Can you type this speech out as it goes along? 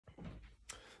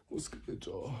What's good,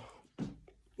 y'all?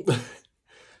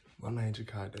 My name's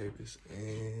Jakai Davis,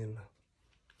 and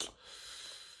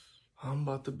I'm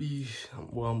about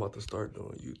to start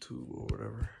doing YouTube or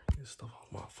whatever. Get stuff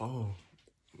on my phone.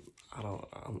 I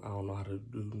don't know how to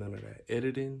do none of that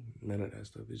editing, none of that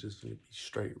stuff. It's just gonna be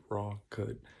straight raw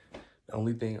cut. The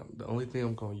only thing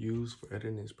I'm gonna use for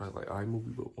editing is probably like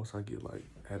iMovie, but once I get like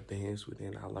advanced with it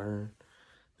and I learn,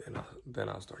 then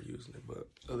I'll start using it. But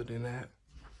other than that,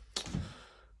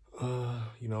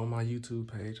 my YouTube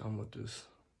page, I'm gonna just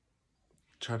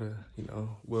try to,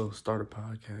 start a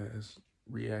podcast,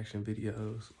 reaction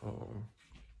videos,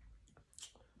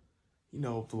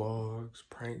 vlogs,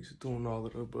 pranks, doing all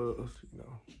of the above,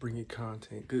 bringing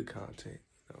content, good content,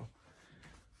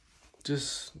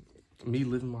 just me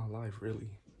living my life,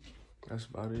 really. That's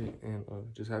about it, and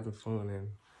just having fun, and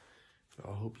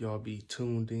I hope y'all be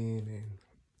tuned in and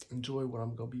enjoy what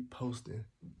I'm gonna be posting.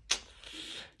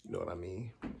 You know what I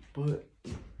mean? But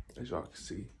as y'all can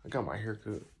see, I got my hair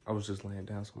cut. I was just laying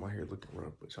down, so my hair looking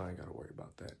rough, but y'all ain't gotta worry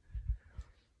about that.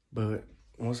 But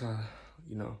once I,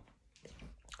 learn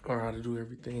how to do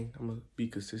everything, I'm gonna be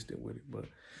consistent with it. But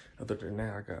other than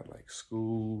that, I got like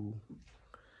school,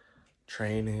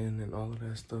 training, and all of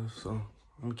that stuff. So I'm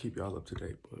gonna keep y'all up to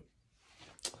date, but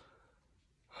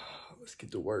let's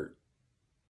get to work.